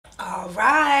All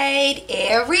right,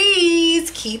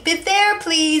 Aries, keep it there,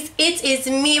 please. It is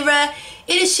Mira.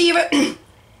 It is Shira.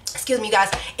 Excuse me, guys.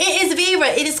 It is Vera.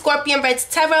 It is ScorpionReddz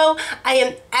Tarot. I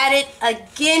am at it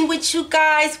again with you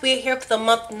guys. We're here for the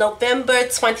month of November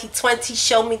 2020.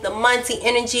 Show me the monthly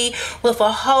energy with a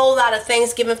whole lot of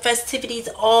Thanksgiving festivities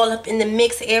all up in the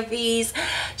mix, Aries.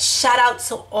 Shout out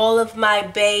to all of my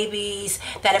babies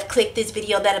that have clicked this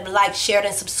video, that have liked, shared,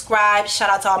 and subscribed. Shout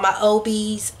out to all my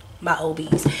OBs. Shout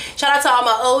out to all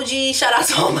my OGs. Shout out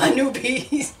to all my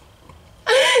newbies.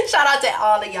 Shout out to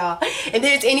all of y'all. If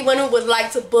there's anyone who would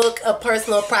like to book a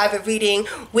personal private reading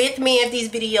with me, if these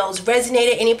videos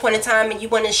resonate at any point in time and you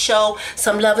want to show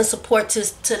some love and support to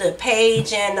the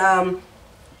page and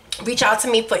reach out to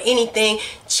me for anything,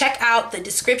 check out the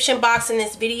description box in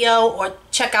this video or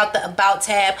check out the About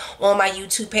tab on my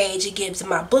YouTube page. It gives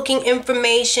my booking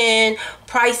information,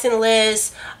 pricing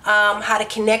list, how to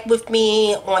connect with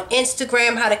me on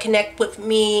Instagram, how to connect with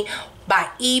me by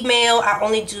email. I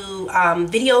only do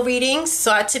video readings,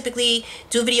 so I typically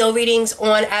do video readings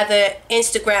on either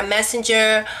Instagram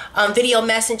Messenger, Video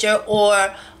Messenger,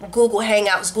 or Google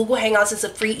Hangouts. Google Hangouts is a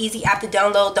free, easy app to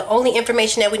download. The only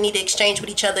information that we need to exchange with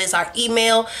each other is our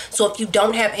email. So if you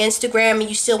don't have Instagram and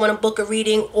you still want to book a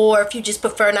reading, or if you just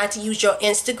prefer not to use your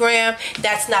Instagram,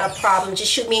 that's not a problem.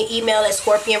 Just shoot me an email at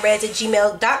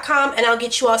scorpionreddztarot@gmail.com and I'll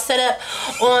get you all set up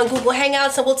on Google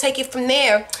Hangouts and we'll take it from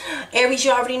there. Aries, you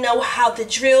already know how the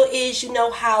drill is. You know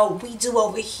how we do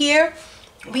over here.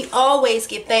 We always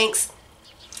give thanks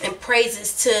and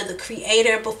praises to the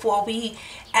Creator before we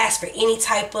ask for any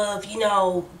type of, you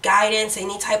know, guidance,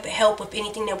 any type of help with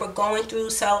anything that we're going through.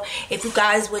 So if you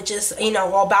guys would just, you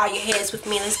know, all bow your heads with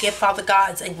me, let's give Father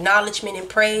God's acknowledgement and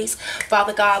praise.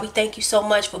 Father God, we thank you so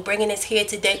much for bringing us here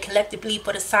today collectively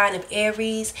for the sign of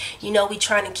Aries. You know, we're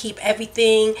trying to keep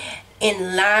everything in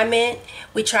alignment.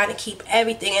 We're trying to keep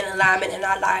everything in alignment in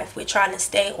our life. We're trying to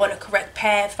stay on a correct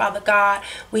path, Father God.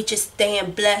 We just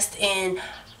staying blessed and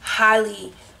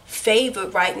highly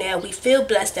favored right now. We feel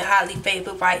blessed and highly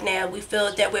favored right now. We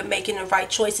feel that we're making the right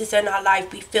choices in our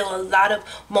life. We feel a lot of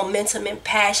momentum and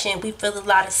passion. We feel a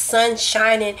lot of sun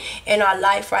shining in our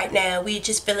life right now. We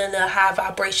just feeling a high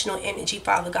vibrational energy,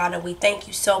 Father God, and we thank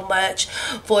you so much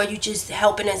for you just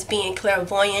helping us being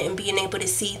clairvoyant and being able to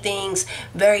see things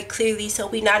very clearly, so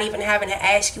we're not even having to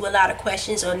ask you a lot of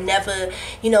questions or never,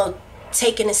 you know,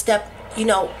 taking a step, you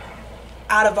know,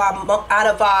 out of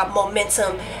our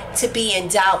momentum to be in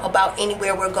doubt about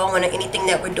anywhere we're going or anything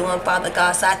that we're doing, Father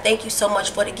God. So I thank you so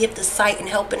much for the gift of sight and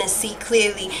helping us see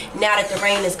clearly now that the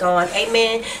rain is gone.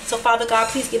 Amen. So Father God,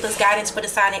 please give us guidance for the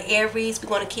sign of Aries. We're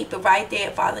going to keep it right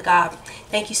there, Father God.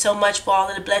 Thank you so much for all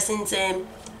of the blessings and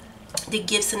the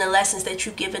gifts and the lessons that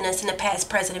you've given us in the past,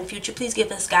 present, and future. Please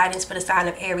give us guidance for the sign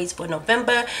of Aries for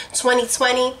November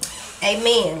 2020.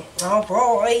 Amen. All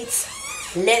right.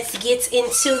 Let's get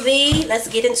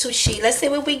into she. Let's see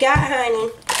what we got,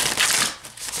 honey.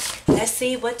 Let's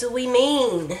see, what do we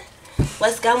mean?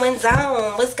 What's going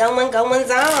on? What's going on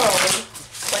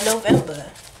for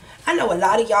November? I know a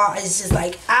lot of y'all is just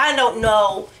like, I don't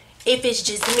know if it's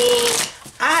just me.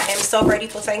 I am so ready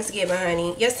for Thanksgiving,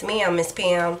 honey. Yes, ma'am, Miss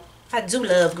Pam. I do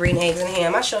love green eggs and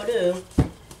ham. I sure do.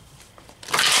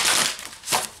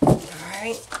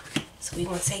 Alright. So we're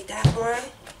going to take that one.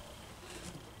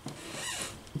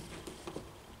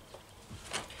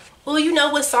 Well, you know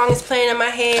what song is playing in my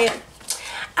head?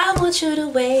 I want you to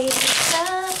wake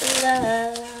up,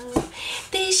 love.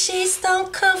 These sheets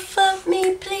don't comfort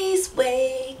me. Please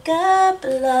wake up,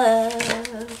 love.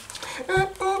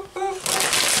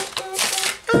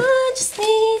 I just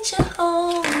need you,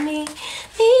 hold me.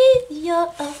 Need your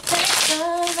affection.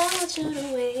 I want you to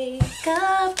wake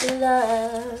up,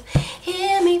 love.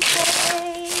 Hear me,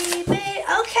 baby.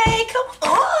 Okay, come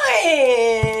on.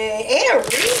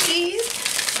 Aries.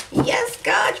 Yes,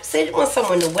 God, you said you want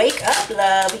someone to wake up,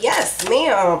 love. Yes,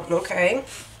 ma'am. Okay.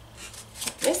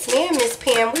 Yes, ma'am, Miss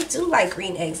Pam. We do like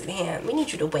green eggs and ham. We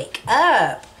need you to wake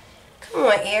up. Come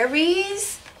on,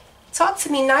 Aries. Talk to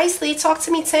me nicely. Talk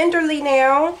to me tenderly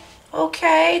now.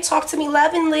 Okay. Talk to me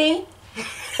lovingly.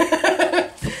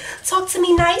 Talk to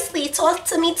me nicely. Talk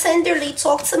to me tenderly.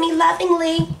 Talk to me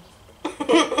lovingly.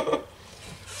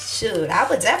 Shoot, I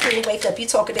would definitely wake up. You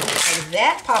talking to me like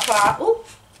that, Papa. Ooh.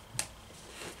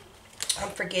 I'm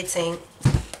forgetting.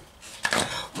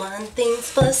 One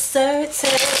thing's for certain.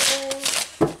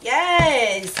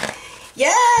 Yes.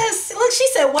 Yes. Look, she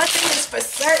said one thing is for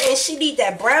certain. She need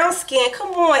that brown skin.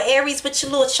 Come on, Aries, with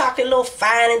your little chocolate, little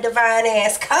fine and divine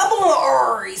ass. Come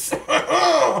on, Aries.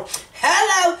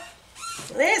 Hello.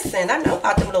 Listen, I know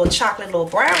about them little chocolate, little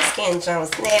brown skin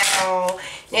Jones. Now.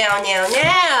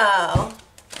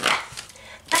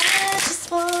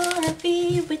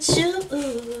 be with you.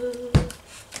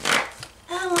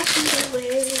 I want you to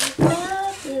wake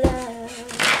up, love.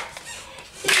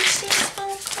 This just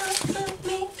won't comfort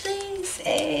me, please.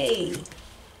 Hey.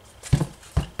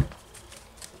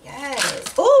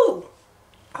 Yes. Ooh.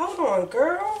 Hold on,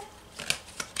 girl.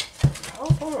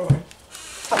 Hold on.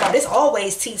 Talk about this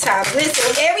always tea time.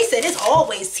 Listen, Aries said it's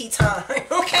always tea time.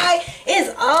 Okay?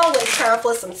 It's always time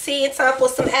for some tea and time for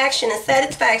some action and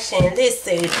satisfaction.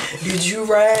 Listen, did you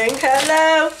ring?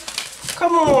 Hello?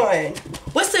 Come on.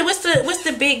 What's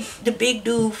the big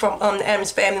dude from the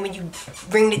Addams Family when you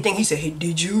ring the thing? He said, hey,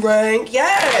 did you ring?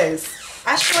 Yes.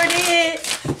 I sure did.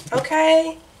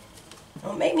 Okay?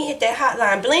 Don't make me hit that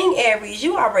hotline bling, Aries.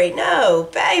 You already know,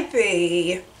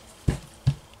 baby.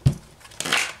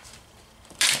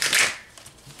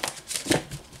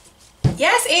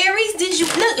 Yes, Aries, did you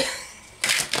look?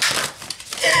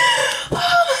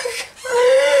 Oh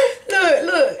my God.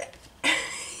 Look.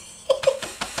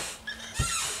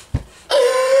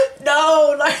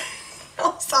 No, like,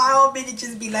 I'm sorry, I don't mean to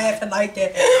just be laughing like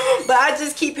that. But I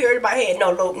just keep hearing in my head,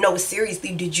 no,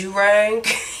 seriously, did you ring?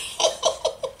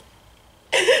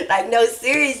 Like, no,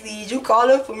 seriously, you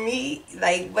calling for me?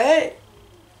 Like, what?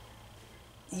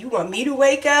 You want me to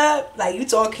wake up? Like, you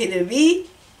talking to me?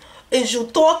 Is you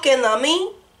talking to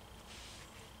me?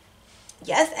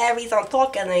 Yes, Aries, I'm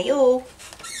talking to you.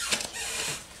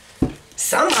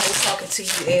 Somebody's talking to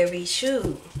you, Aries.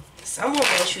 Shoot. Someone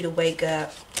wants you to wake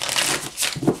up.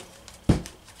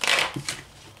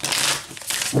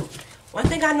 One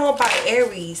thing I know about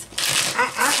Aries,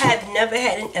 I have never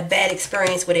had a bad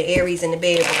experience with an Aries in the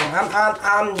bedroom.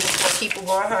 I'm just gonna keep it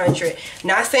 100.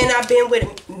 Not saying I've been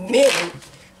with many,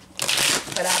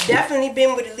 but I've definitely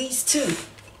been with at least 2.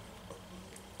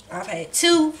 I've had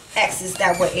 2 exes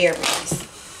that were Aries.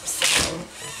 So,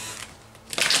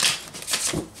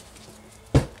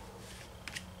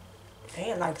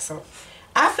 they like some.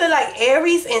 I feel like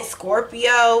Aries and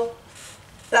Scorpio,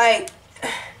 like,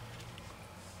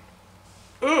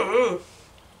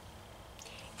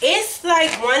 it's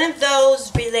like one of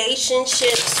those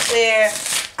relationships where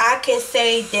I can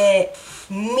say that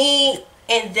me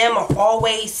and them are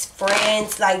always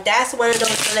friends. Like, that's one of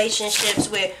those relationships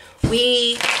where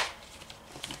we,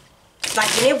 like,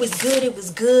 when it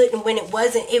was good, and when it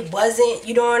wasn't,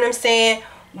 you know what I'm saying?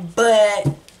 But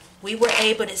we were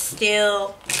able to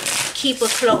still keep a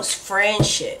close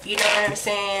friendship, you know what I'm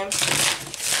saying?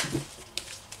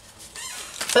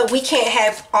 But we can't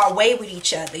have our way with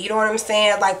each other, you know what I'm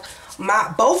saying? Like,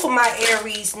 both of my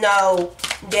Aries know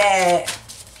that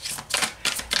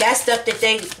stuff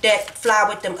that fly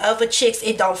with them other chicks,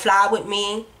 it don't fly with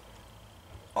me.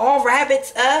 All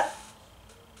rabbits up.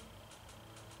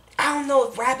 I don't know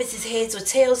if rabbits is heads or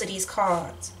tails of these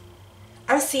cards.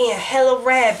 I'm seeing hella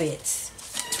rabbits.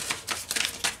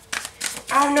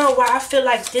 I don't know why I feel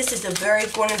like this is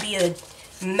going to be a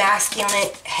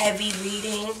masculine heavy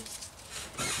reading.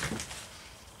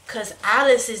 Because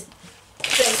Alice is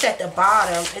placed at the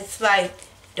bottom. It's like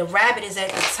the rabbit is at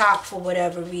the top for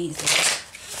whatever reason.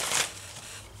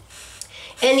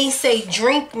 And he say,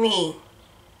 drink me.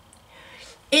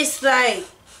 It's like,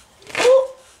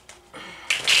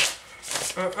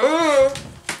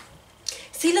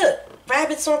 See, look,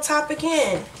 rabbit's on top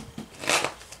again.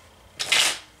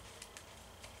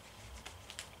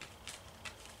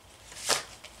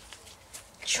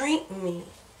 Drink me.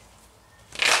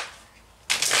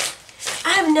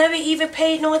 I've never even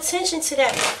paid no attention to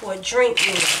that before. Drink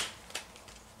me.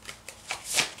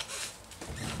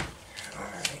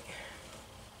 Alright.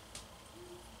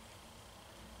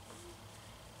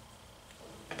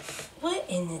 What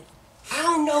in the... I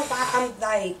don't know why I'm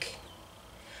like...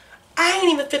 I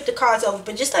ain't even flipped the cards over,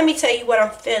 but just let me tell you what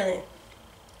I'm feeling.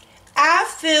 I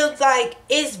feel like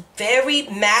it's very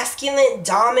masculine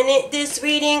dominant, this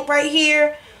reading right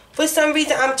here. For some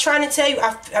reason, I'm trying to tell you,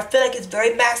 I feel like it's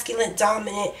very masculine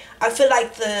dominant. I feel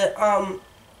like the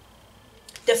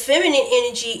feminine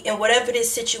energy in whatever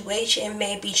this situation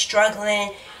may be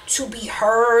struggling to be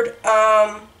heard.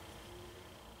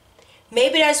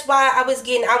 Maybe that's why I was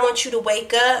getting, I want you to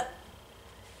wake up.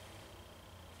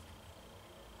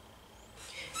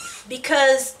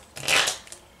 Because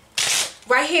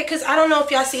right here, because I don't know if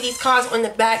y'all see these cards on the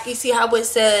back. You see how it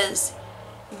says,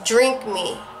 drink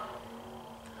me.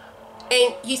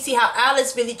 And you see how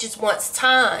Alice really just wants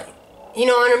time. You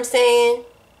know what I'm saying?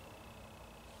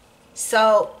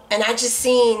 So, and I just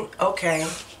seen, okay.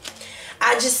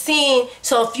 I just seen,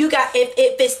 so if you got, if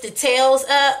it's the tails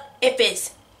up, if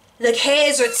it's, look,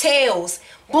 heads or tails,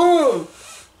 boom.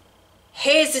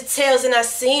 Heads or tails, and I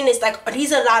seen this, like,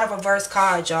 these are a lot of reverse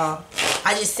cards, y'all.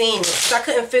 I just seen it. So I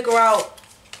couldn't figure out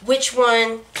which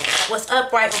one was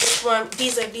upright and which one.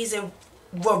 These are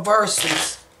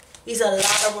reversals. These are a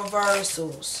lot of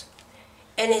reversals.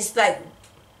 And it's like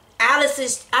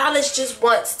Alice just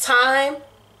wants time.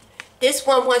 This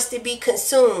one wants to be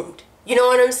consumed. You know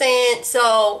what I'm saying?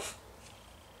 So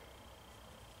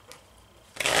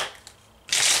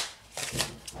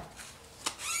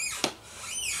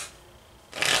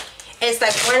it's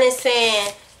like one is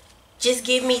saying, just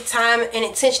give me time and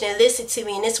attention and listen to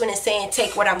me. And this one is saying,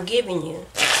 take what I'm giving you.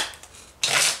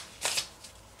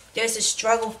 There's a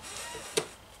struggle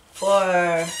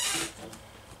for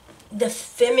the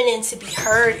feminine to be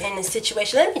heard in the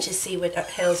situation. Let me just see what the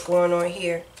hell's going on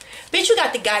here. Bitch, you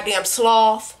got the goddamn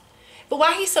sloth. But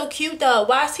why he so cute though?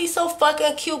 Why is he so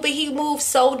fucking cute but he moves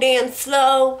so damn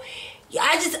slow?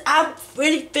 I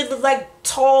really feel like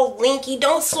tall, lanky.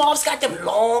 Don't sloths got them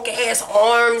long ass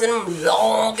arms and them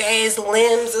long ass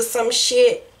limbs or some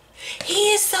shit?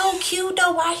 He is so cute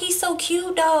though. Why he so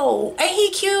cute though? Ain't he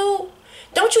cute?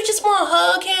 Don't you just want to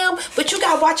hug him? But you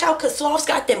gotta watch out because sloths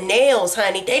got them nails,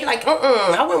 honey. They like,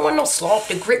 I wouldn't want no sloth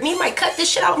to grip me. He might cut this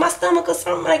shit out of my stomach or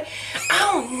something. Like, I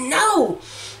don't know.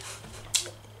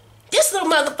 This little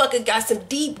motherfucker got some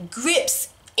deep grips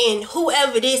in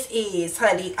whoever this is,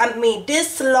 honey. I mean,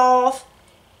 this sloth,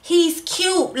 he's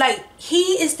cute. Like,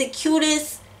 he is the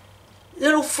cutest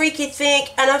little freaky thing.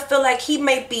 And I feel like he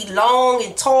may be long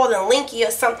and tall and lanky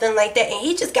or something like that. And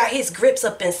he just got his grips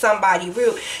up in somebody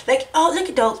real. Like, oh, look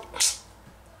at those.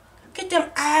 Look at them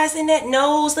eyes and that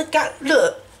nose. Look,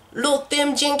 little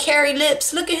thin Jim Carrey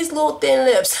lips. Look at his little thin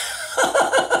lips.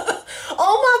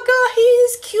 Oh my God,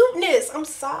 his cuteness. I'm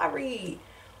sorry.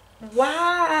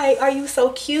 Why are you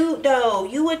so cute though?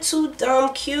 You were too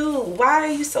dumb cute. Why are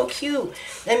you so cute?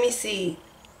 Let me see.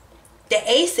 The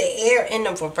ace of air in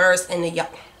the reverse and the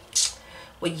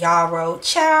with yarrow.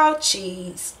 Child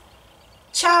cheese.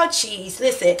 Child cheese.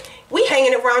 Listen, we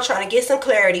hanging around trying to get some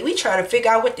clarity. We trying to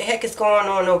figure out what the heck is going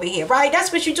on over here, right?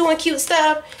 That's what you doing, cute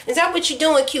stuff. Is that what you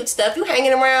doing, cute stuff? You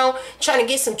hanging around trying to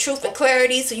get some truth and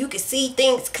clarity so you can see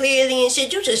things clearly and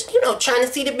shit. You just, trying to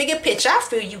see the bigger picture. I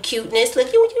feel you, cuteness.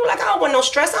 Look, you like, I don't want no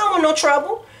stress. I don't want no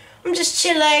trouble. I'm just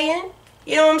chilling.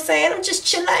 You know what I'm saying? I'm just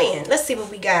chilling. Let's see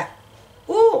what we got.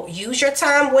 Ooh, use your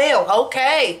time well.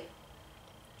 Okay.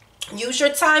 Use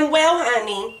your time well,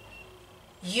 honey.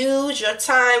 Use your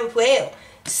time well.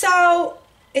 So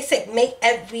it said make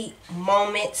every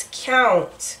moment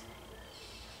count.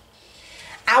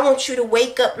 I want you to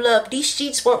wake up, love. These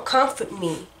sheets won't comfort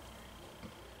me.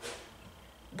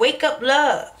 Wake up,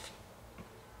 love.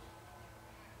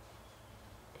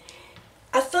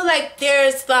 I feel like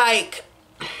there's like,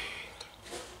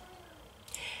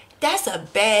 that's a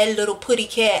bad little putty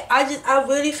cat. I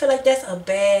really feel like that's a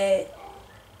bad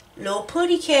little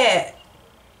putty cat.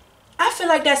 I feel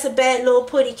like that's a bad little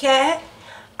putty cat.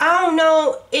 I don't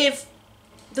know if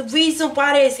the reason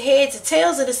why there's heads or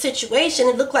tails of the situation,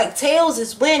 it looked like tails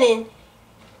is winning.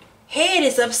 Head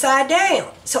is upside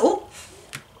down. So,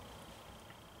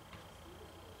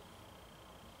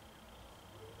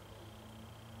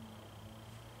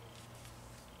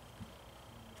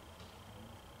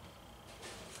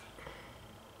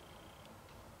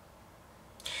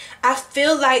 I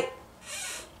feel like,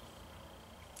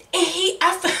 and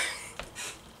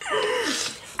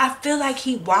I feel like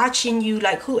he watching you,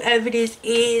 like whoever this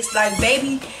is, like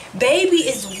baby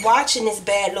is watching this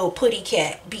bad little putty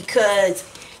cat, because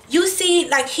you see,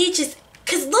 like he just,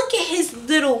 cause look at his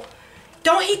little,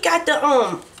 don't he got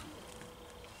the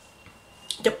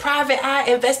private eye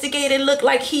investigator look,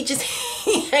 like he just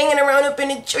he hanging around up in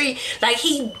the tree, like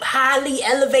he highly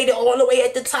elevated all the way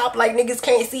at the top, like niggas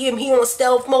can't see him. He on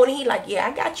stealth mode and he like, yeah,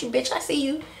 I got you, bitch. I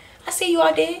see you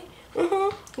out there.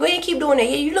 Go ahead and keep doing that.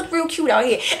 Yeah, you look real cute out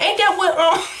here. Ain't that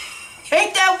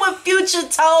what Future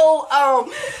told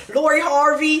Lori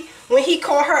Harvey when he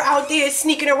caught her out there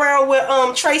sneaking around with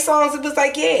Trey Songz? It was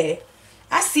like, yeah,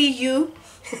 I see you.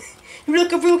 You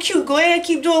looking real cute. Go ahead and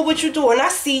keep doing what you're doing. I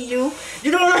see you.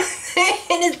 You know what I'm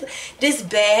saying? This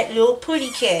bad little putty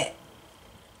cat.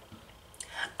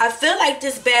 I feel like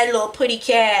this bad little putty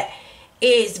cat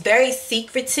is very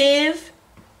secretive.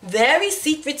 Very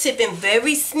secretive and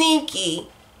very sneaky.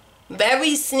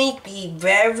 Very sneaky.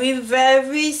 Very,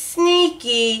 very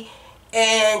sneaky.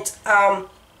 And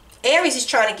Aries is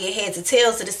trying to get heads or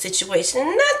tails of the situation. And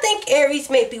I think Aries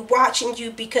may be watching you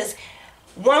because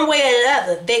one way or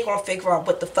another, they're going to figure out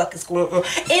what the fuck is going on.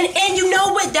 And you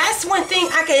know what? That's one thing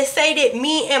I can say that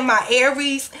me and my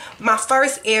Aries, my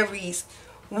first Aries,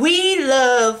 we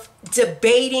love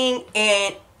debating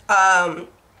and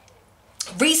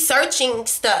researching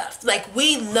stuff. Like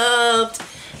we loved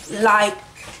like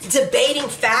debating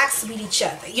facts with each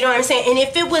other. You know what I'm saying? And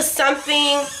if it was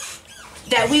something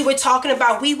that we were talking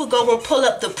about, we would go and pull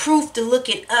up the proof to look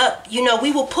it up. You know,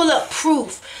 we will pull up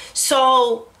proof.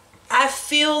 So I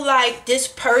feel like this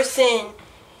person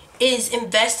is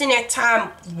investing their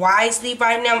time wisely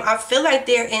right now. I feel like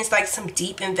there is like some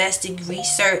deep invested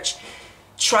research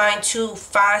trying to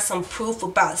find some proof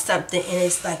about something, and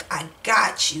it's like, I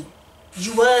got you.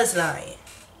 You was lying.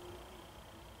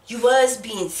 You was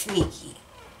being sneaky.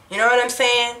 You know what I'm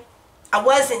saying? I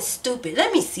wasn't stupid.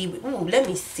 Let me see. Ooh, let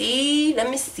me see. Let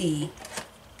me see.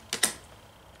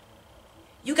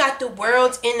 You got the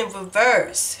world in the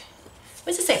reverse.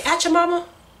 What's it say? Pachamama?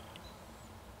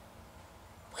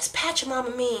 What's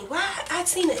Pachamama mean? Why? I've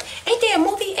seen it. Ain't there a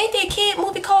movie? Ain't there a kid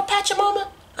movie called Pachamama?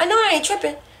 I know I ain't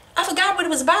tripping. I forgot what it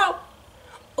was about.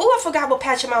 Oh, I forgot what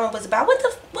Pachamama was about. What the,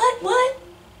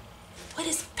 what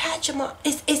is Pachamama?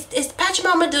 Is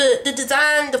Pachamama the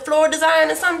design, the floor design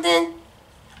or something?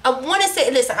 I want to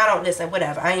say, listen, I don't listen,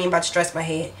 whatever. I ain't about to stress my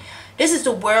head. This is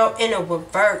the world in a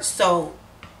reverse. So,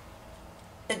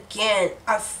 again,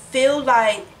 I feel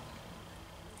like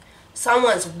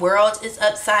someone's world is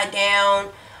upside down.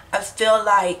 I feel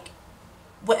like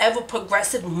whatever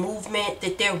progressive movement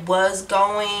that there was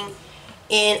going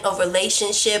in a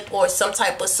relationship or some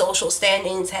type of social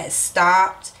standings has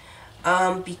stopped,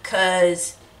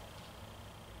 because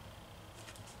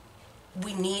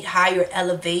we need higher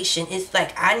elevation. It's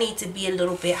like I need to be a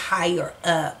little bit higher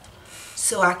up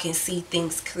so I can see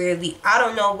things clearly. I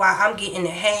don't know why I'm getting the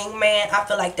Hangman. I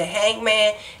feel like the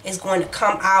Hangman is going to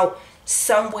come out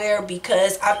somewhere,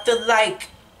 because I feel like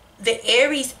the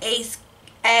Aries ace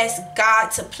asked God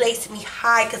to place me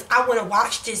high because I want to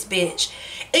watch this bitch.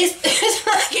 It's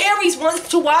like Aries wants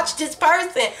to watch this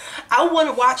person. I want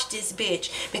to watch this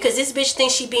bitch because this bitch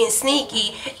thinks she being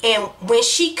sneaky, and when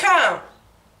she come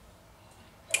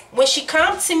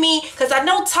to me, because I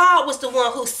know Todd was the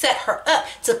one who set her up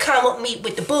to come with me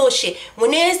with the bullshit.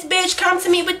 When this bitch come to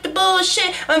me with the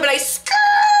bullshit, I'm gonna be like, skirt!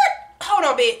 Hold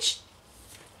on, bitch.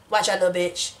 Watch out, little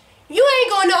bitch. You ain't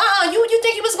gonna, you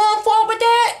think you was going forward with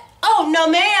that? Oh, no,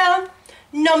 ma'am.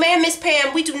 No, ma'am, Miss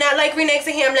Pam. We do not like green eggs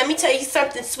and ham. Let me tell you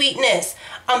something, sweetness.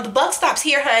 The buck stops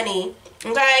here, honey.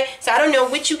 Okay? So I don't know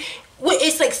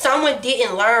it's like someone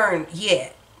didn't learn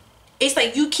yet. It's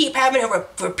like you keep having to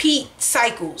repeat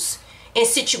cycles in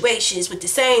situations with the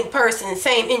same person, the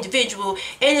same individual.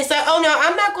 And it's like, oh, no,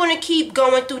 I'm not going to keep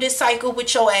going through this cycle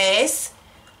with your ass.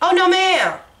 Oh, no,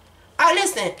 ma'am.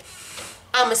 Listen.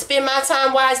 I'm going to spend my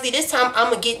time wisely. This time, I'm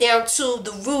going to get down to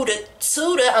the root of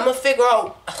Tutor. I'm going to figure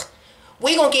out,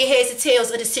 we're going to get heads and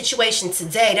tails of the situation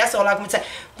today. That's all I'm going to tell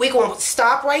you. We're going to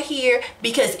stop right here,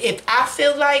 because if I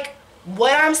feel like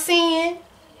what I'm seeing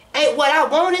ain't what I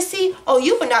want to see, oh,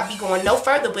 you will not be going no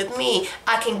further with me.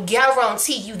 I can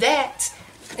guarantee you that.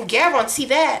 I guarantee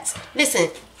that. Listen,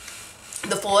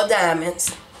 the Four of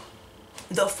Diamonds.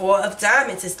 The Four of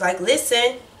Diamonds is like,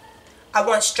 listen, I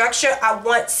want structure. I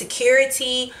want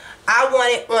security. I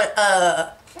want it on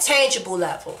a tangible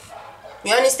level.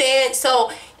 You understand?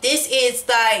 So this is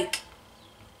like,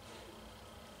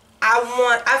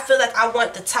 I feel like I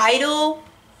want the title.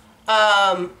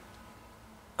 I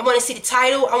want to see the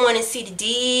title. I want to see the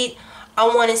deed. I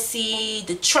want to see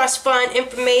the trust fund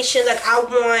information. Like, I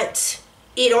want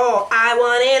it all. I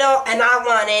want it all, and I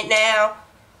want it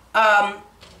now.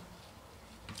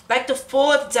 Like the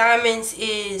Four of Diamonds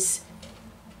is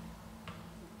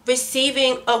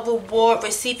receiving a reward,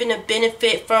 receiving a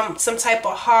benefit from some type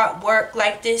of hard work.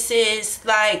 Like, this is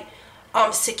like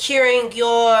securing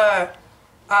your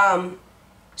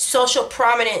social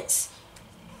prominence.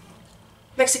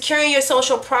 Like securing your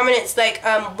social prominence, like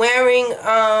wearing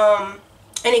an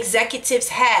executive's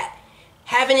hat,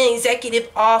 having an executive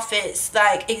office,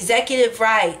 like executive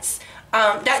rights.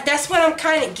 That's what I'm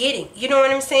kind of getting. You know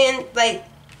what I'm saying? Like,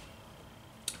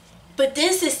 but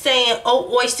this is saying,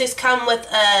 oh, oysters come with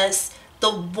us, the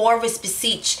walrus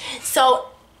beseech. So,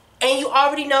 and you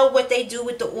already know what they do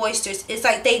with the oysters. It's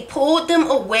like they pulled them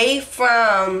away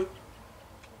from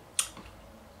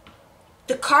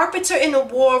the carpenter and the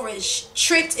walrus,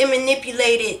 tricked and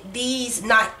manipulated these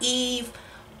naive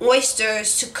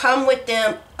oysters to come with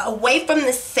them away from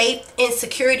the safe and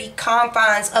security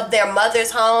confines of their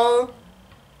mother's home.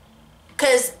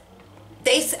 Because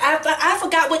I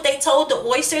forgot what they told the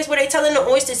oysters. Were they telling the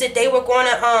oysters that they were going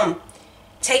to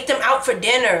take them out for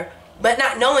dinner, but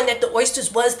not knowing that the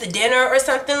oysters was the dinner or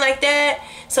something like that?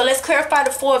 So let's clarify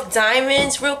the Four of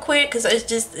Diamonds real quick, because it's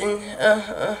just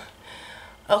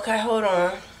okay, hold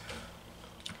on.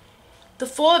 The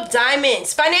Four of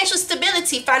Diamonds, financial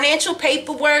stability, financial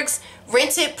paperwork,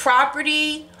 rented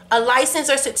property, a license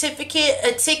or certificate,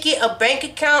 a ticket, a bank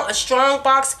account, a strong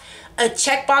box, a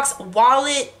checkbox,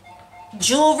 wallet,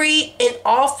 jewelry, an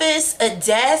office, a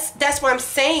desk. That's what I'm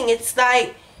saying. It's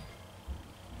like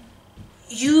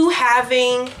you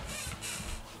having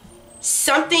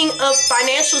something of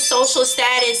financial social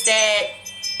status that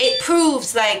it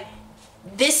proves like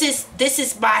this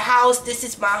is my house, this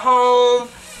is my home,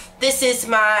 this is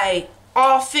my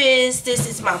office, this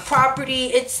is my property.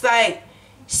 It's like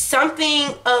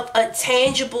something of a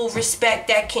tangible respect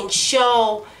that can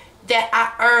show that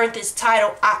I earned this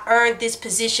title, I earned this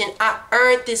position, I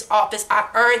earned this office, I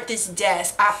earned this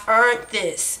desk, I earned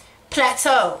this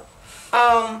plateau.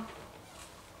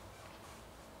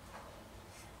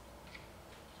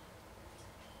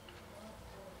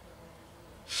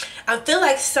 I feel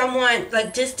like someone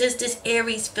like this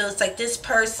Aries feels like this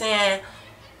person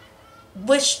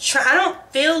was I don't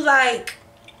feel like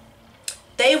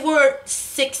they were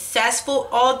successful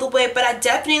all the way, but I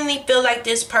definitely feel like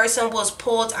this person was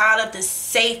pulled out of the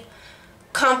safe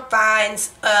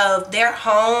confines of their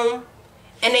home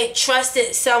and they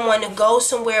trusted someone to go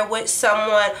somewhere with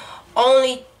someone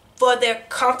only for their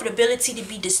comfortability to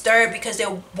be disturbed because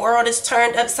their world is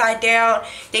turned upside down.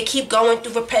 They keep going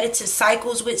through repetitive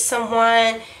cycles with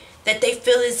someone that they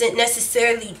feel isn't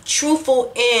necessarily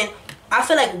truthful in. I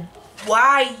feel like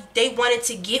why they wanted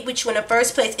to get with you in the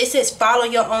first place. It says follow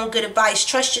your own good advice.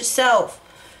 Trust yourself.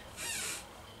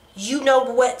 You know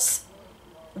what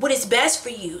is best for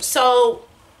you. So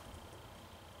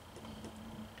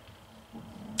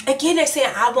again, they're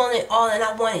saying I want it all and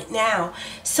I want it now.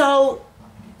 So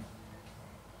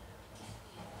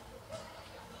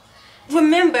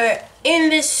remember, in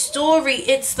this story,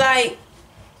 it's like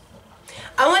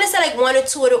I want to say like one or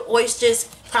two of the oysters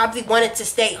probably wanted to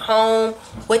stay home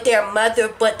with their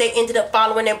mother, but they ended up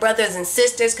following their brothers and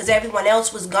sisters because everyone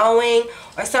else was going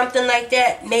or something like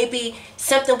that. Maybe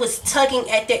something was tugging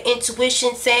at their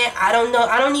intuition saying, I don't know,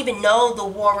 I don't even know the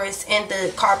Walrus and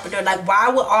the Carpenter. Like, why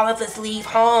would all of us leave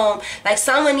home? Like,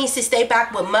 someone needs to stay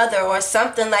back with mother or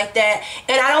something like that.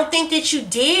 And I don't think that you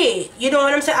did. You know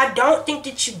what I'm saying? I don't think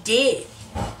that you did.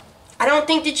 I don't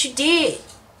think that you did.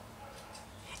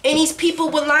 And these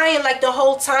people were lying like the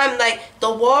whole time. Like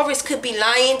the Walrus could be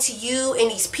lying to you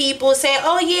and these people saying,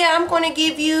 oh yeah, I'm going to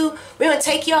give you, we're going to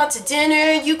take you out to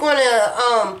dinner. You're going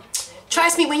to,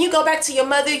 trust me, when you go back to your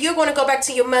mother, you're going to go back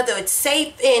to your mother. It's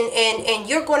safe and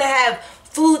you're going to have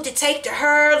food to take to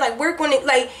her. Like we're going to,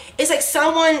 like, it's like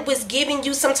someone was giving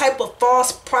you some type of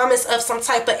false promise of some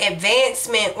type of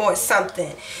advancement or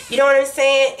something. You know what I'm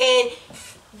saying? And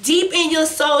deep in your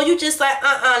soul, you just like,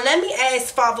 let me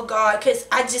ask Father God, because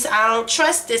I don't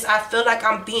trust this. I feel like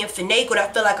I'm being finagled.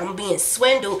 I feel like I'm being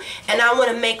swindled. And I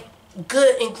want to make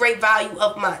good and great value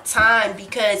of my time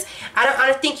because I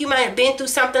don't think you might have been through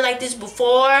something like this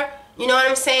before. You know what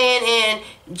I'm saying?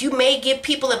 And you may give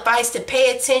people advice to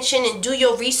pay attention and do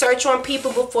your research on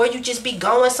people before you just be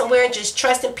going somewhere and just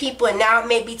trusting people. And now it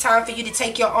may be time for you to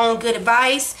take your own good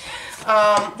advice.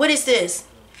 What is this?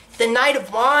 The Knight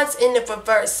of Wands in the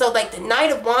reverse. So like the Knight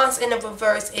of Wands in the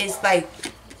reverse is like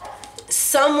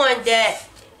someone that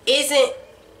isn't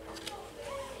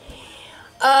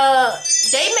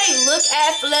they may look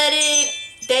athletic,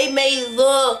 they may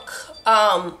look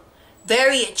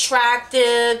very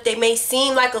attractive, they may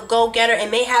seem like a go-getter and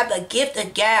may have a gift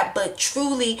of gab, but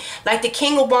truly like the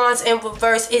King of Wands in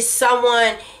reverse is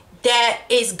someone that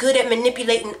is good at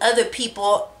manipulating other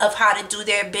people of how to do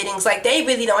their biddings. Like they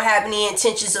really don't have any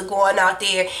intentions of going out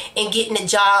there and getting the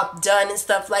job done and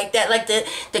stuff like that. Like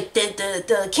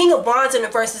the King of Wands in the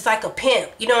verse is like a pimp.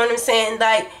 You know what I'm saying?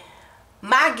 Like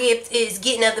my gift is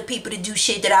getting other people to do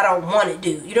shit that I don't want to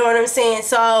do. You know what I'm saying?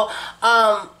 So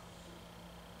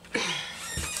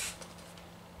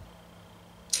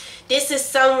this is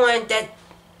someone that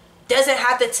doesn't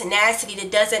have the tenacity,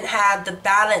 that doesn't have the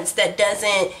balance, that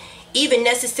doesn't even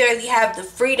necessarily have the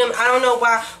freedom. I don't know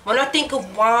why when I think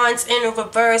of Wands in a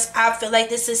reverse, I feel like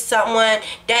this is someone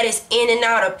that is in and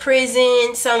out of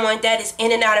prison, someone that is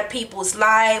in and out of people's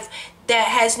life, that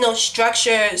has no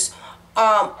structures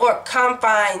or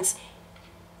confines.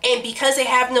 And because they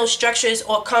have no structures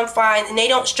or confines and they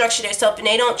don't structure themselves and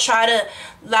they don't try to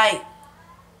like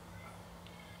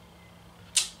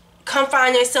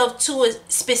confine themselves to a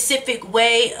specific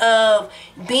way of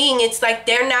being, it's like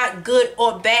they're not good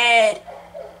or bad,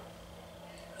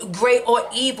 great or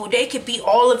evil. They could be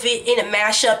all of it in a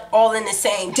mashup all in the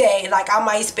same day. Like I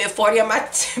might spend 40 of my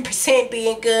 10%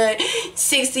 being good,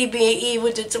 60 being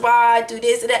evil, to try do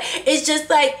this and that. It's just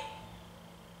like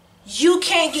you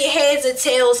can't get heads or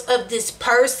tails of this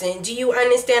person. Do you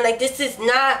understand? Like, this is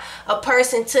not a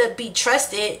person to be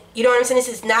trusted. You know what I'm saying? This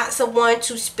is not someone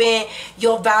to spend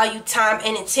your value, time,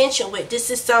 and attention with. This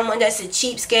is someone that's a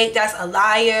cheapskate, that's a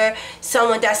liar,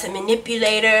 someone that's a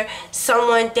manipulator,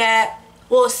 someone that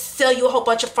will sell you a whole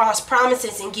bunch of false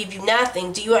promises and give you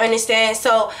nothing. Do you understand?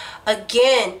 So,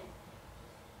 again,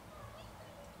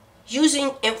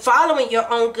 using and following your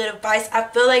own good advice, I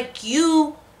feel like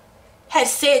you have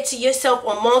said to yourself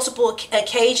on multiple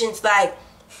occasions, like,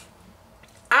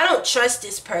 I don't trust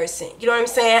this person. You know what I'm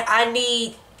saying? I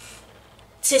need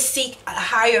to seek a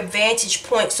higher vantage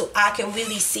point so I can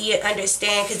really see and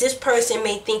understand, because this person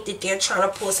may think that they're trying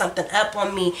to pull something up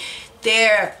on me.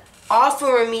 They're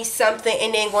offering me something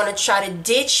and then going to try to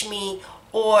ditch me,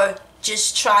 or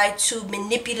just try to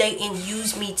manipulate and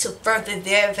use me to further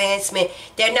their advancement.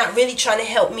 They're not really trying to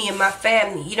help me and my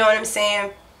family. You know what I'm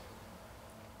saying?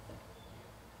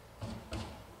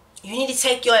 You need to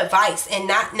take your advice and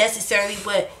not necessarily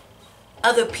what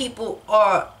other people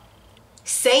are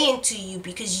saying to you,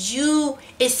 because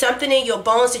it's something in your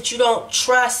bones that you don't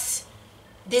trust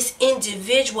this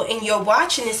individual, and you're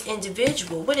watching this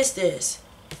individual. What is this?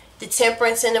 The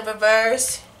Temperance in the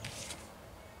reverse.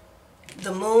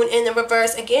 The Moon in the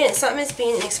reverse. Again, something is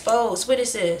being exposed. What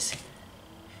is this?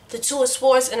 The Two of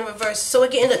Swords in the reverse. So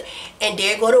again, look, and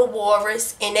there go the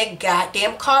Warriors and that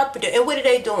goddamn Carpenter. And what are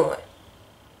they doing?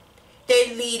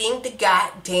 They're leading the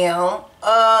goddamn,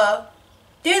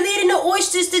 they're leading the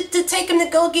oysters to take them to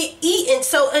go get eaten.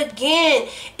 So again,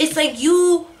 it's like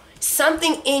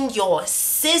something in your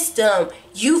system,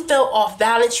 you felt off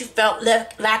balance, you felt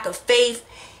lack of faith,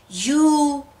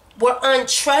 you were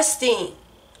untrusting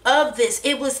of this.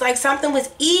 It was like something was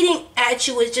eating at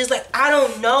you. It's just like, I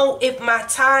don't know if my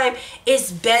time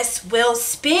is best well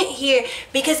spent here,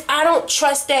 because I don't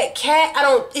trust that cat.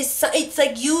 It's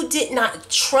like you did not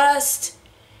trust.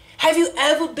 Have you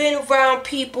ever been around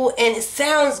people and it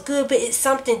sounds good, but it's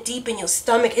something deep in your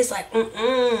stomach? It's like,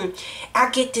 I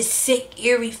get this sick,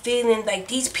 eerie feeling like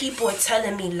these people are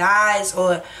telling me lies,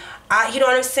 or you know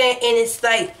what I'm saying? And it's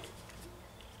like,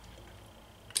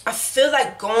 I feel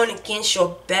like going against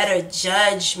your better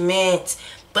judgment,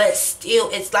 but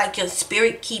still it's like your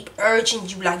spirit keep urging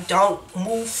you, like, don't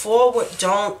move forward,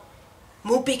 don't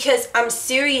move, because I'm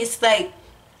serious. Like,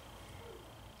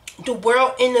 the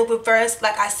World in the reverse,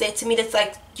 like I said, to me, that's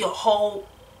like your whole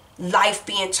life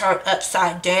being turned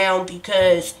upside down,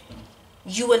 because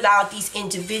you allowed these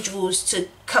individuals to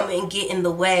come and get in the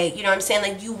way. You know what I'm saying?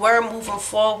 Like, you were moving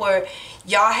forward,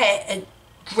 y'all had a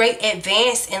great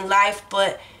advance in life,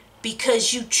 but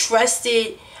because you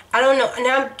trusted, I don't know,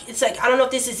 now it's like, I don't know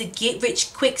if this is a get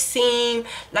rich quick scheme,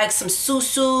 like some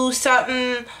susu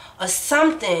something or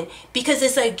something, because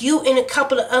it's like you and a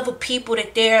couple of other people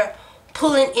that they're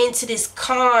pulling into this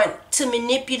con to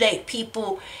manipulate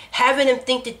people, having them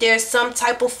think that there's some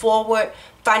type of forward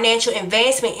financial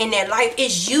advancement in their life.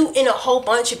 It's you and a whole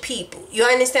bunch of people. You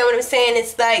understand what I'm saying?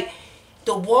 It's like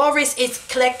the Walrus is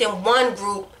collecting one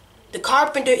group, the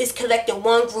Carpenter is collecting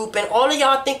one group, and all of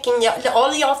y'all thinking, all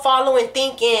of y'all following,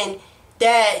 thinking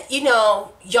that, you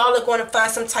know, y'all are going to find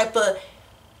some type of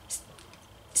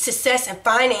success and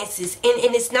finances,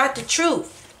 and it's not the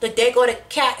truth. Look, there go the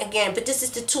cat again, but this is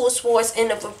the Two of Swords in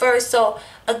the reverse. So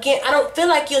again, I don't feel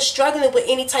like you're struggling with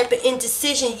any type of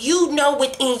indecision. You know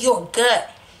within your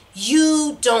gut,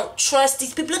 you don't trust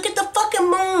these people. Look at the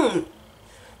fucking moon.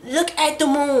 Look at the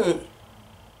moon.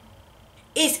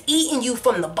 It's eating you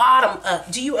from the bottom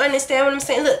up. Do you understand what I'm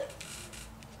saying? Look.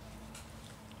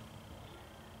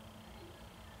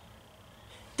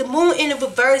 The Moon in the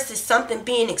reverse is something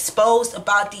being exposed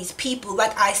about these people.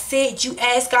 Like I said, you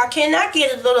ask God, can I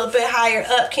get a little bit higher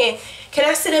up? Can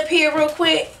I sit up here real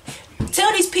quick?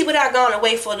 Tell these people that I've gone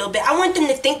away for a little bit. I want them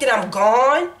to think that I'm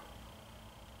gone.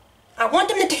 I want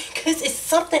them to think, because it's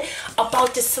something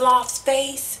about the sloth's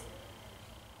face.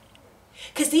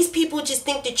 Because these people just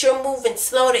think that you're moving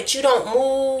slow, that you don't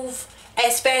move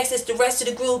as fast as the rest of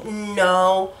the group.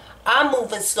 No, I'm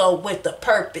moving slow with a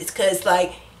purpose. Because,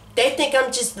 like, they think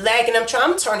I'm just lagging.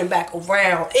 I'm turning back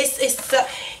around. It's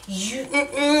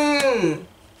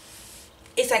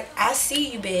like, I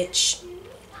see you, bitch.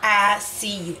 I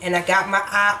see you. And I got my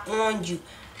eye on you.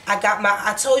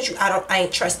 I told you I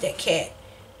ain't trust that cat.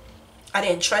 I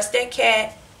didn't trust that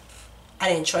cat. I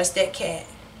didn't trust that cat.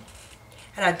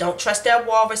 And I don't trust that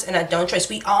walrus, and I don't trust.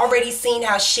 We already seen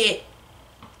how shit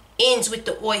ends with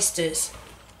the oysters.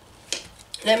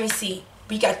 Let me see.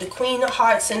 We got the Queen of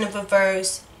Hearts in the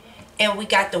reverse, and we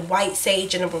got the White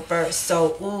Sage in the reverse.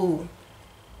 So, ooh.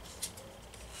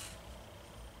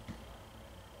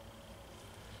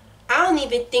 I don't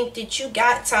even think that you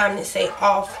got time to say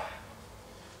off.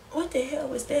 What the hell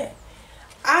was that?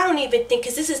 I don't even think,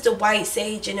 because this is the white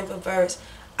sage in the reverse.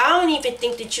 I don't even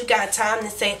think that you got time to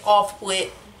say off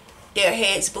with their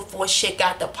heads before shit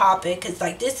got to popping. Because,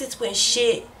 like, this is when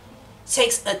shit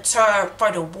takes a turn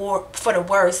for the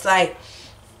worse. Like,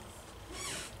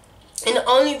 and the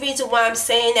only reason why I'm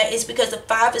saying that is because the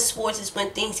Five of Swords is when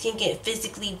things can get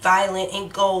physically violent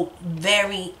and go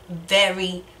very,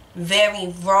 very,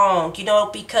 very wrong. You know,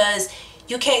 because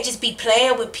you can't just be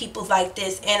playing with people like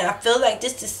this. And I feel like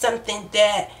this is something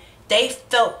that they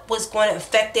felt was going to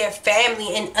affect their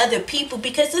family and other people.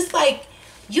 Because it's like,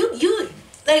 you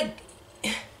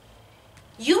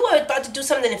were about to do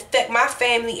something to affect my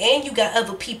family, and you got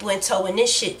other people in tow in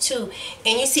this shit too.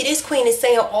 And you see, this queen is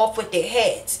saying off with their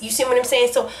heads. You see what I'm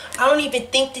saying? So I don't even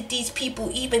think that these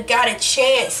people even got a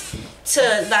chance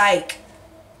to, like,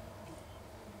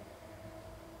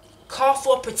 call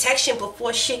for protection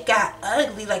before shit got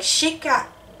ugly. Like, shit got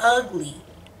ugly.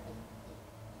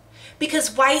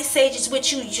 Because white sage is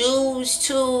what you use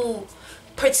to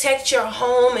protect your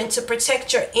home and to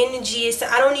protect your energy. So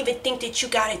I don't even think that you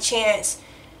got a chance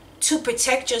to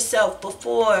protect yourself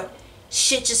before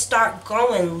shit just start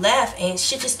going left and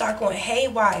shit just start going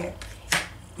haywire.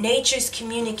 Nature's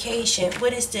communication.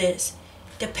 What is this?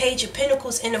 The Page of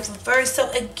Pentacles in the reverse.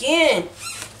 So again,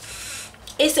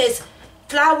 it says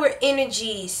flower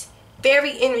energies,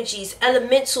 fairy energies,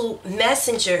 elemental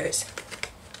messengers.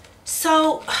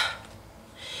 So,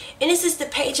 and this is the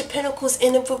Page of Pentacles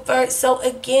in the reverse. So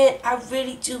again, I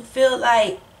really do feel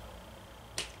like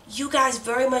you guys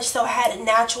very much so had a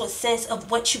natural sense of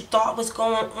what you thought was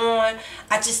going on.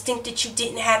 I just think that you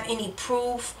didn't have any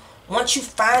proof. Once you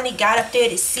finally got up there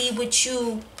to see what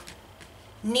you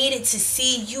needed to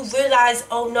see, you realize,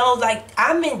 oh no, like,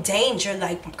 I'm in danger.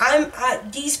 Like,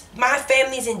 my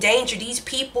family's in danger. These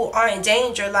people are in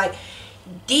danger. Like,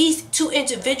 these two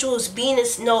individuals,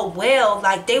 Venus know well,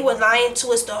 like, they were lying to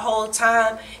us the whole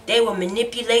time. They were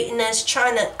manipulating us,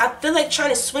 I feel like trying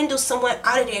to swindle someone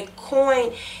out of their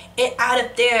coin and out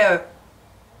of their,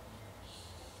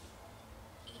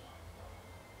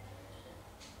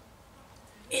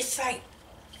 it's like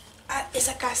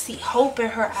I see hope in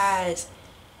her eyes.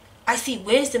 I see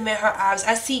wisdom in her eyes.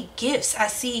 I see gifts. I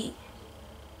see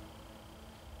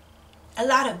a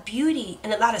lot of beauty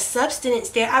and a lot of substance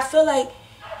there. I feel like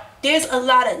there's a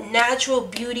lot of natural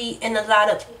beauty and a lot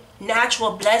of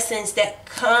natural blessings that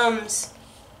comes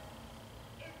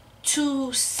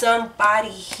to somebody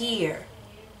here.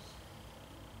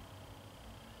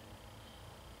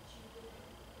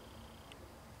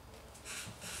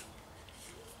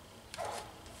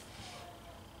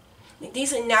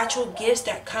 These are natural gifts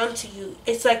that come to you.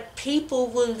 It's like people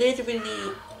will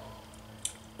literally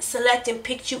select and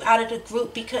pick you out of the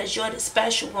group because you're the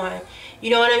special one. You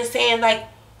know what I'm saying? Like,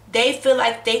 they feel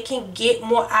like they can get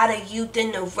more out of you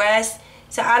than the rest.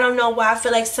 So I don't know why I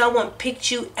feel like someone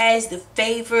picked you as the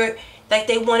favorite. Like,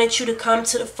 they wanted you to come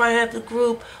to the front of the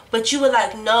group, but you were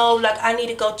like, no, like, I need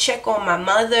to go check on my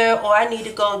mother, or I need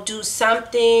to go do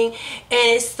something. And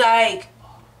it's like,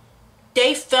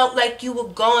 they felt like you were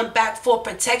going back for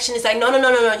protection. It's like,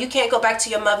 no, you can't go back to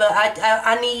your mother.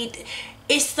 I need,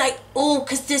 it's like, ooh,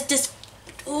 because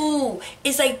ooh,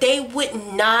 it's like they would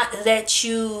not let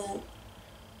you,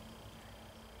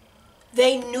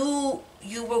 they knew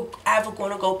you were ever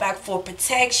going to go back for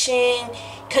protection.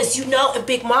 Because, you know,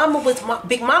 Big Mama's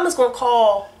going to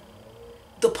call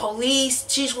the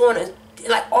police. She's going to,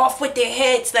 like, off with their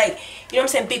heads. Like, you know what I'm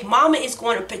saying? Big Mama is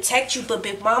going to protect you, but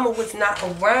Big Mama was not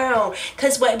around.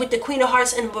 Because with the Queen of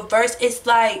Hearts in reverse, it's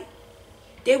like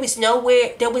there was no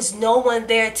one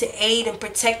there to aid and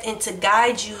protect and to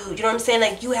guide you. You know what I'm saying?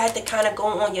 Like, you had to kind of go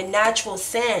on your natural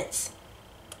sense,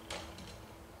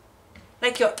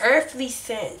 like your earthly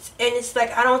sense. And it's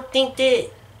like, I don't think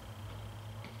that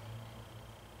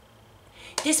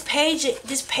this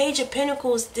page of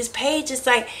Pentacles, this page is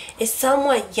like, it's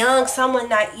someone young, someone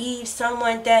naive,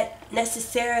 someone that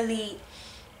necessarily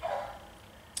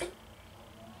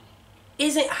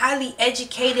isn't highly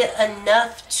educated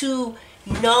enough to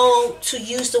know to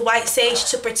use the white sage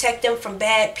to protect them from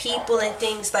bad people and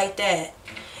things like that.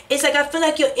 It's like, I feel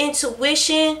like your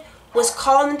intuition was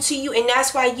calling to you, and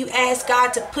that's why you asked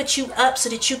God to put you up so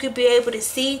that you could be able to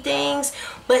see things.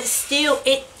 But still,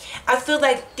 I feel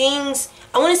like things,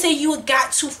 I want to say you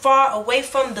got too far away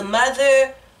from the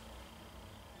mother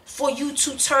for you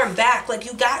to turn back. Like,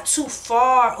 you got too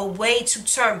far away to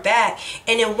turn back.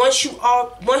 And then once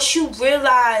you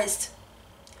realized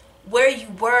where you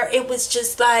were, it was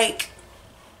just like,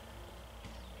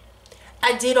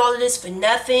 I did all of this for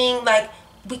nothing. Like,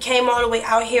 we came all the way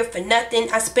out here for nothing.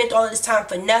 I spent all of this time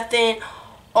for nothing.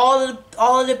 All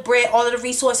of the bread, all of the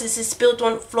resources is spilled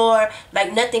on the floor.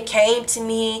 Like nothing came to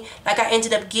me. Like I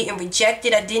ended up getting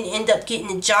rejected. I didn't end up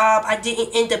getting a job. I didn't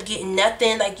end up getting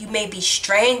nothing. Like you may be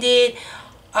stranded.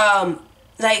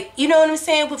 Like, you know what I'm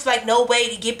saying? With like no way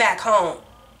to get back home.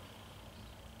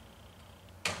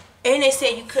 And they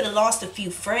said you could have lost a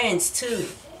few friends too.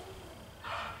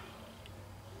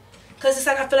 Cause it's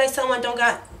like I feel like someone don't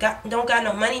got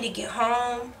no money to get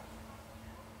home.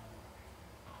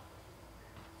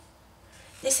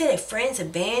 They said their friends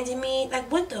abandoned me.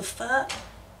 Like what the fuck?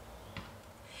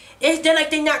 They're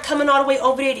like they're not coming all the way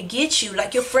over there to get you.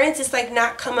 Like your friends is like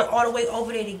not coming all the way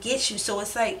over there to get you. So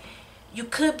it's like you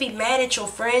could be mad at your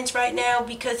friends right now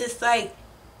because it's like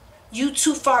you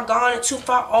too far gone and too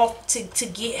far off to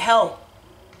get help.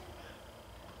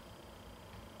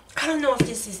 I don't know if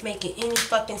this is making any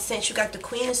fucking sense. You got the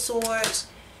Queen of Swords.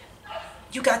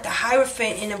 You got the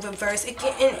Hierophant in the reverse.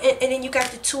 Again, and then you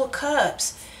got the Two of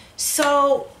Cups.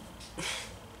 So...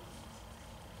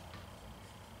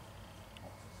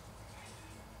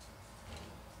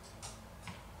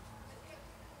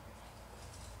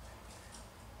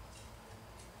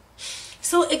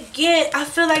 So again, I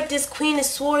feel like this Queen of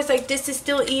Swords, like this is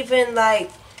still even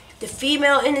like the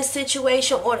female in the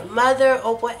situation or the mother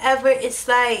or whatever. It's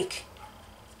like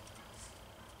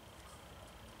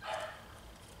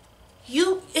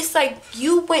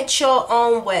you went your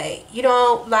own way. You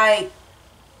know, like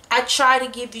I try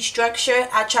to give you structure.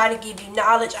 I try to give you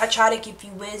knowledge. I try to give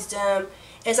you wisdom.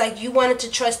 It's like you wanted to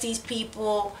trust these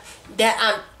people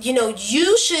that you know,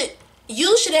 you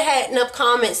should have had enough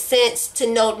common sense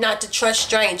to know not to trust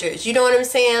strangers. You know what I'm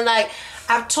saying? Like,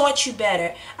 I've taught you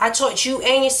better. I taught you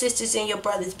and your sisters and your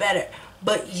brothers better.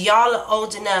 But y'all are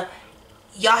old enough.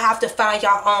 Y'all have to find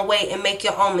your own way and make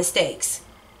your own mistakes.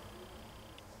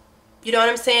 You know what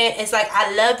I'm saying? It's like,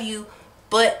 I love you,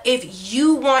 but if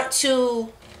you want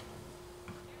to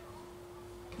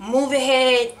move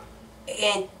ahead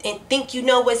and think you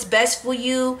know what's best for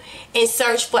you and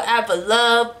search for ever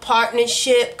love,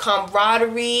 partnership,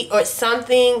 camaraderie, or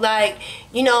something, like,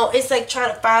 you know, it's like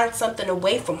trying to find something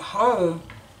away from home.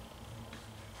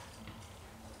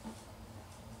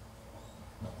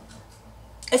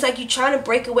 It's like you trying to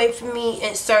break away from me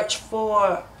and search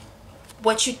for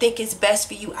what you think is best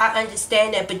for you. I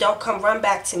understand that, but don't come run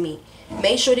back to me.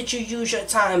 Make sure that you use your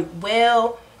time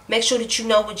well. Make sure that you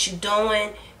know what you're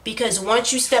doing. Because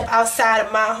once you step outside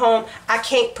of my home, I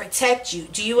can't protect you.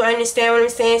 Do you understand what I'm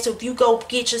saying? So if you go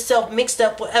get yourself mixed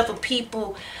up with other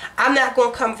people, I'm not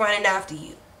going to come running after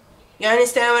you. You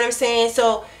understand what I'm saying?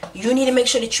 So you need to make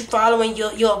sure that you're following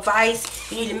your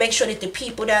advice. You need to make sure that the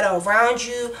people that are around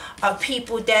you are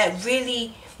people that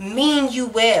really mean you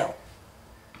well.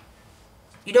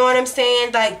 You know what I'm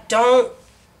saying? Like, don't,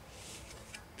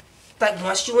 like,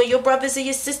 once you and your brothers and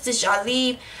your sisters, y'all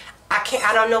leave,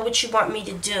 I don't know what you want me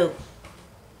to do.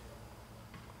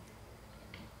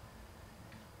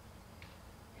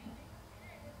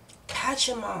 Catch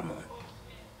your mama.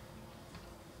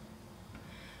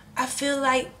 I feel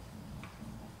like,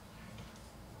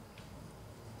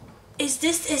 is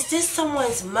this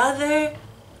someone's mother?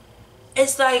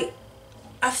 It's like,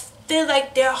 I feel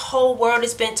like their whole world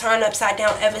has been turned upside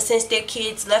down ever since their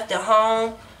kids left their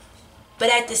home. But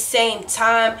at the same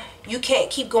time, you can't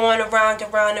keep going around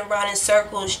and round and round in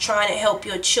circles trying to help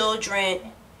your children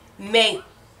make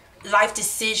life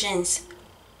decisions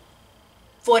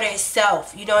for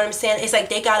themselves. You know what I'm saying? It's like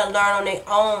they got to learn on their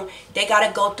own. They got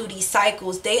to go through these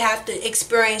cycles. They have to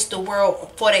experience the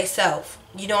world for themselves.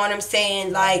 You know what I'm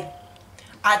saying? Like,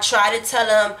 I try to tell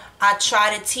them, I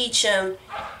try to teach them.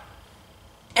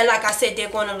 And like I said,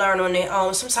 they're going to learn on their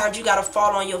own. Sometimes you got to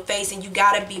fall on your face and you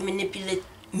got to be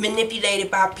manipulated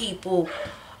by people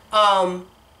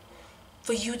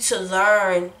for you to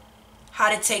learn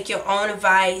how to take your own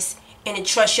advice and to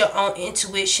trust your own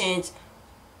intuitions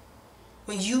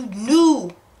when you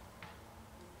knew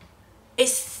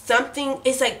it's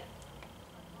like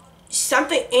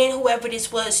something in whoever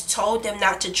this was told them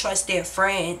not to trust their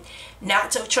friend,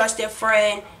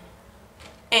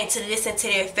 and to listen to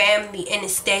their family and to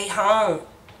stay home.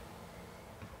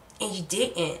 And you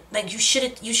didn't. Like, you should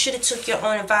have took your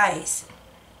own advice.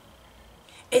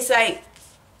 It's like,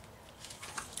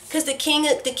 because the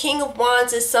king of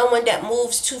wands is someone that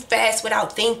moves too fast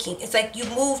without thinking. It's like you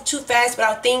move too fast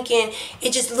without thinking.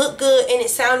 It just looked good and it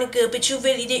sounded good, but you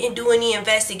really didn't do any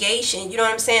investigation. You know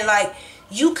what I'm saying? Like,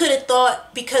 you could have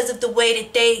thought because of the way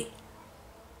that they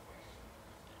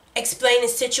explain the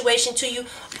situation to you.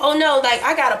 Oh no, like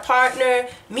I got a partner,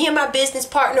 me and my business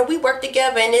partner, we work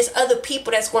together, and there's other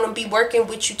people that's going to be working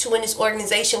with you too in this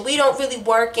organization. We don't really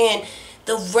work in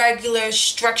the regular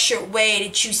structured way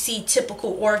that you see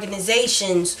typical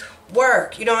organizations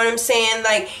work. You know what I'm saying?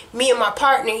 Like me and my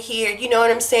partner here, you know what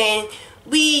I'm saying?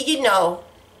 We, you know,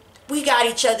 we got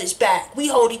each other's back. We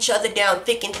hold each other down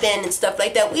thick and thin and stuff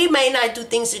like that. We may not do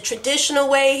things the traditional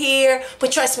way here,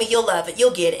 but trust me, you'll love it.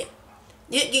 You'll get it.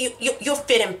 You'll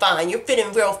fit in fine. You're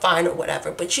fitting real fine or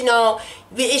whatever. But you know,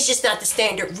 it's just not the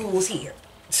standard rules here.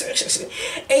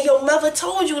 And your mother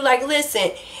told you, like,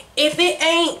 listen, if it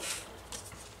ain't,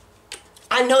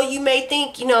 I know you may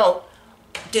think, you know,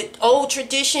 the old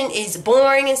tradition is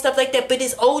boring and stuff like that, but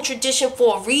it's old tradition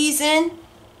for a reason.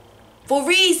 For a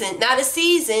reason, not a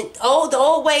season. Oh, the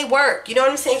old way work. You know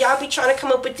what I'm saying? Y'all be trying to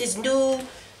come up with this new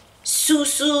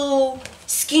susu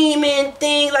scheming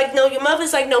thing. Like, no, your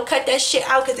mother's like, no, cut that shit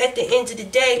out, because at the end of the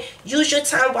day, use your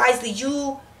time wisely.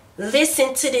 You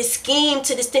listen to this scheme,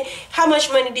 to this thing. How much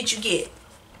money did you get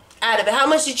out of it? How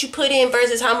much did you put in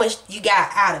versus how much you got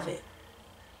out of it?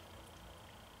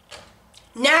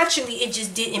 Naturally, it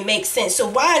just didn't make sense. So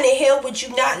why in the hell would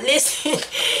you not listen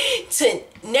to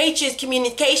nature's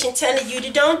communication telling you to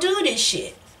don't do this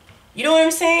shit? You know what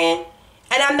I'm saying?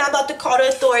 And I'm not about to call the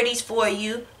authorities for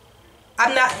you.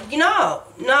 I'm not, you know,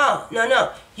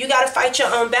 no. You got to fight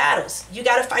your own battles. You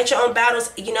got to fight your own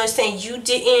battles. You know what I'm saying? You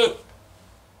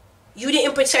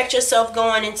didn't protect yourself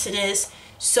going into this.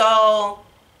 So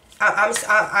I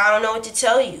don't know what to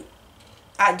tell you.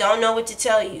 I don't know what to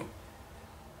tell you.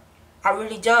 I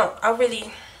really don't.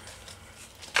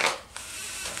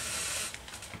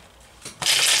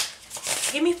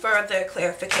 Give me further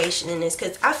clarification in this,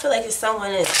 because I feel like it's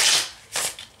someone that,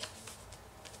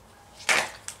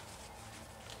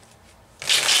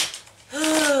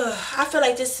 I feel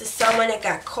like this is someone that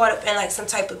got caught up in like some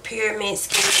type of pyramid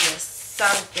scheme or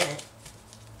something.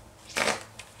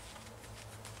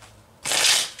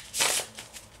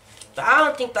 But I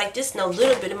don't think like this no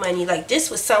little bit of money. Like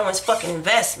this was someone's fucking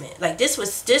investment. Like this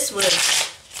was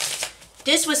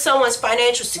someone's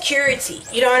financial security.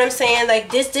 You know what I'm saying? Like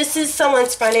this is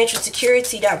someone's financial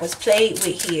security that was played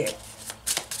with here.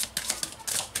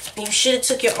 And you should have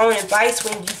took your own advice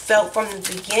when you felt from the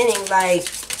beginning like,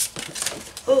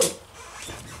 ooh.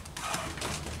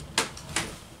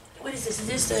 What is this?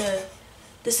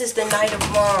 This is the Knight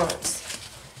of Wands.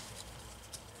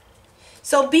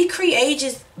 So be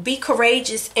courageous,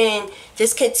 and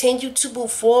just continue to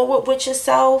move forward with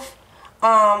yourself.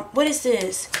 What is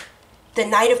this? The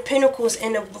Knight of Pentacles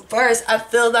in the reverse. I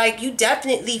feel like you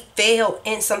definitely failed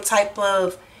in some type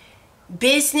of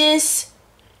business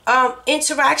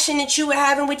interaction that you were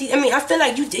having with these. I mean, I feel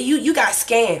like you got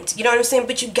scammed. You know what I'm saying?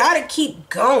 But you gotta keep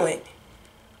going.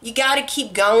 You gotta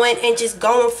keep going and just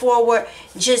going forward.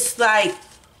 Just like,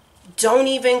 don't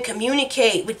even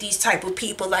communicate with these type of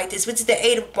people like this, which is the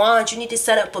Eight of Wands. You need to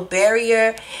set up a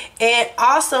barrier. And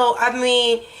also, I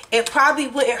mean, it probably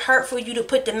wouldn't hurt for you to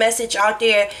put the message out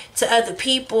there to other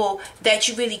people that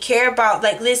you really care about.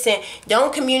 Like, listen,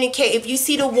 don't communicate. If you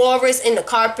see the Walrus and the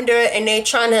Carpenter and they're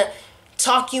trying to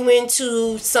talk you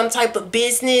into some type of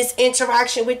business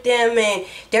interaction with them, and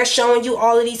they're showing you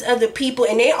all of these other people,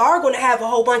 and they are going to have a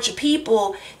whole bunch of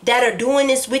people that are doing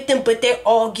this with them, but they're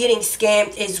all getting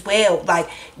scammed as well. Like,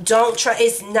 don't try.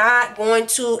 It's not going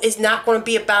to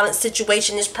be a balanced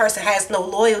situation. This person has no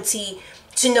loyalty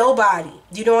to nobody.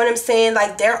 You know what I'm saying?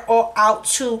 Like, they're all out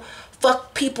to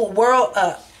fuck people world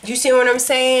up. You see what I'm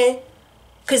saying?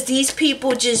 Because these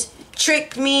people just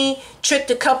tricked me, tricked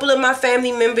a couple of my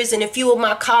family members and a few of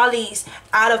my colleagues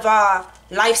out of our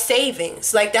life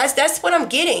savings. Like, that's what I'm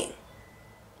getting.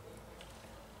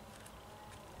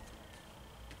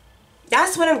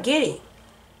 That's what I'm getting.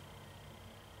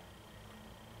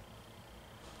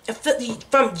 I feel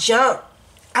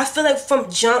from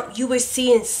jump you were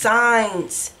seeing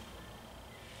signs.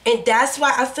 And that's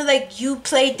why I feel like you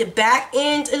played the back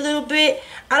end a little bit.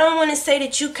 I don't want to say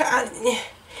that you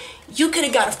could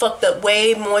have got fucked up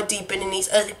way more deeper than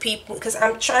these other people, because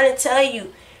I'm trying to tell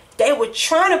you, they were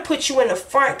trying to put you in the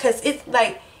front, because it's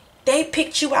like they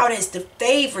picked you out as the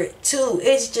favorite too.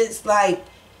 It's just like,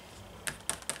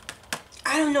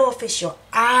 I don't know if it's your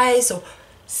eyes or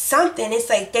something. It's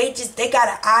like they got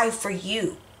an eye for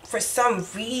you for some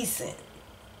reason.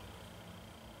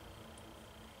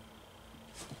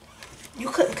 You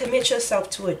couldn't commit yourself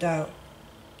to it though.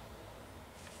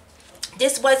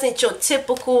 This wasn't your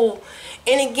typical,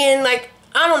 and again, like,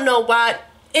 I don't know why,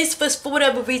 it's for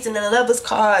whatever reason, the Lovers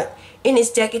card in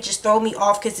this deck, it just throw me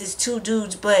off because it's two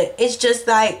dudes, but it's just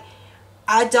like,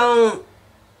 I don't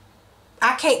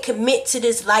I can't commit to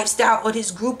this lifestyle or this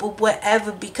group or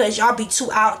whatever because y'all be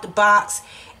too out the box,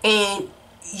 and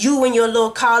you and your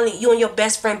little colleague, you and your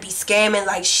best friend be scamming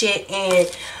like shit, and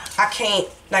I can't.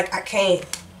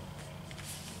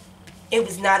 It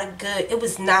was not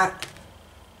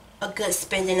a good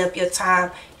spending of your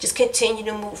time. Just continue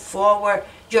to move forward.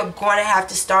 You're going to have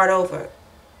to start over.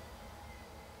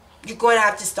 You're going to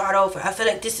have to start over. I feel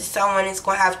like this is someone that's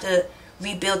going to have to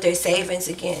rebuild their savings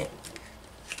again.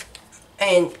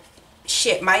 And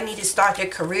shit, might need to start their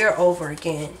career over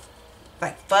again.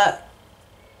 Like, fuck.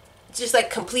 Just like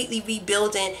completely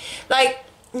rebuilding. Like,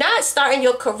 not starting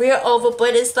your career over,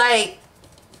 but it's like,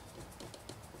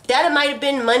 that might have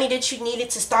been money that you needed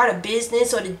to start a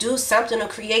business or to do something or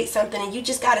create something, and you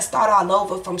just got to start all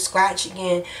over from scratch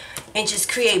again and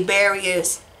just create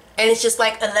barriers. And it's just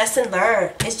like a lesson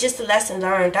learned. It's just a lesson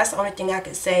learned. That's the only thing I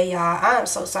could say, y'all. I'm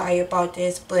so sorry about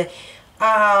this, but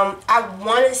I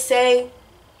want to say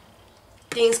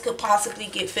things could possibly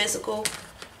get physical.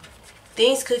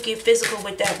 Things could get physical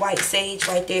with that white sage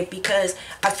right there, because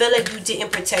I feel like you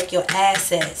didn't protect your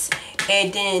assets.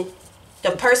 And then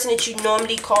the person that you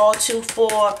normally call to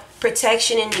for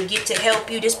protection and to get to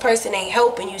help you, this person ain't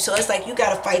helping you. So it's like you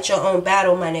got to fight your own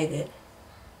battle, my nigga.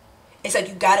 It's like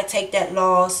you got to take that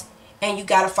loss and you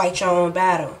got to fight your own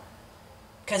battle.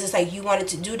 Because it's like you wanted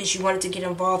to do this. You wanted to get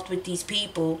involved with these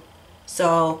people.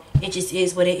 So it just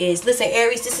is what it is. Listen,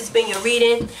 Aries, this has been your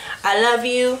reading. I love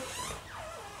you.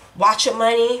 Watch your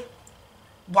money.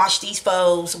 Watch these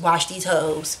foes. Watch these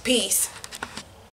hoes. Peace.